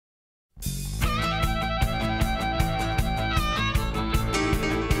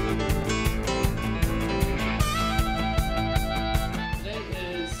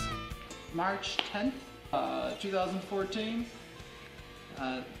March 10th, 2014.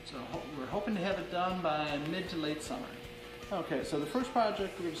 So we're hoping to have it done by mid to late summer. Okay, so the first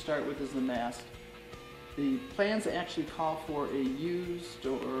project we're going to start with is the mast. The plans actually call for a used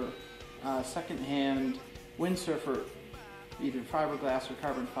or second-hand windsurfer, either fiberglass or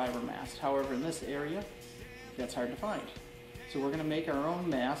carbon fiber mast. However, in this area, that's hard to find. So we're going to make our own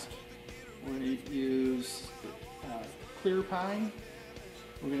mast. We're going to use clear pine.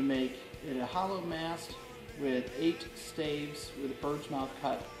 We're going to make it a hollow mast with 8 staves with a bird's mouth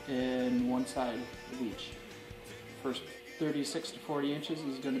cut in one side of each. First 36 to 40 inches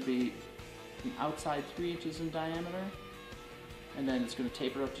is going to be from outside 3 inches in diameter, and then it's going to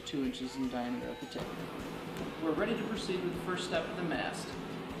taper up to 2 inches in diameter at the tip. We're ready to proceed with the first step of the mast.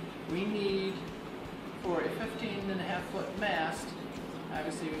 We need, for a 15.5-foot mast,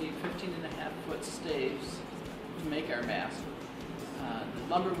 obviously we need 15.5-foot staves to make our mast.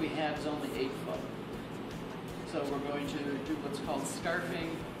 The lumber we have is only 8 foot. So we're going to do what's called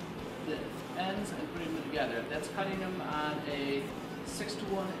scarfing the ends and putting them together. That's cutting them on a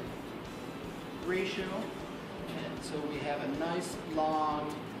 6:1 ratio. And so we have a nice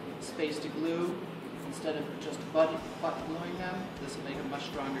long space to glue. Instead of just butt gluing them, this will make a much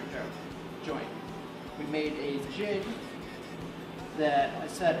stronger joint. We made a jig that I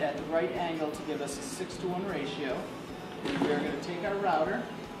set at the right angle to give us a 6:1 ratio. And we're going to take our router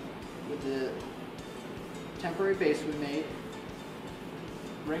with the temporary base we made,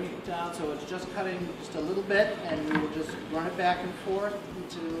 bring it down so it's just cutting just a little bit, and we will just run it back and forth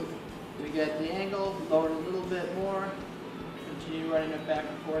until we get the angle, lower it a little bit more, continue running it back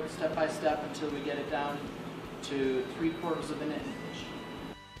and forth step by step until we get it down to 3/4 of an inch.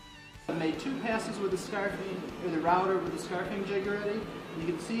 I made 2 passes with the scarfing, or the router with the scarfing jig already. You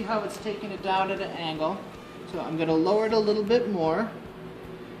can see how it's taking it down at an angle. So I'm going to lower it a little bit more.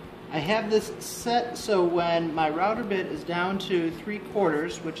 I have this set so when my router bit is down to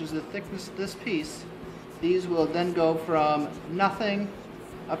 3/4, which is the thickness of this piece, these will then go from nothing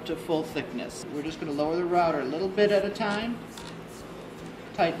up to full thickness. We're just going to lower the router a little bit at a time,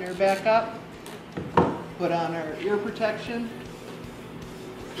 tighten her back up, put on our ear protection.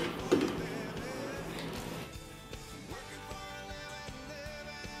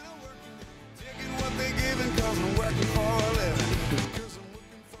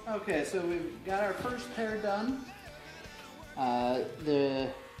 Okay, so we've got our first pair done. The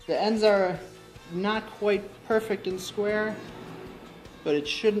ends are not quite perfect and square, but it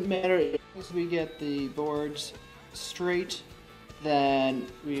shouldn't matter. As we get the boards straight, then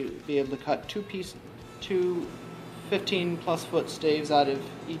we'll be able to cut two 15+ foot staves out of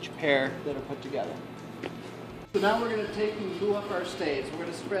each pair that are put together. So now we're going to take and glue up our staves. We're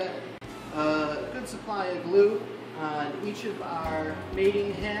going to spread a good supply of glue on each of our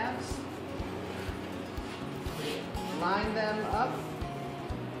mating halves. Line them up,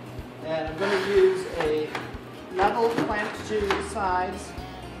 and I'm going to use a level clamped to the sides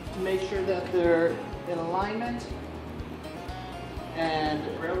to make sure that they're in alignment, and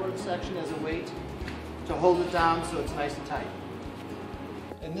the railroad section as a weight to hold it down so it's nice and tight.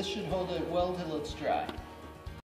 And this should hold it well till it's dry.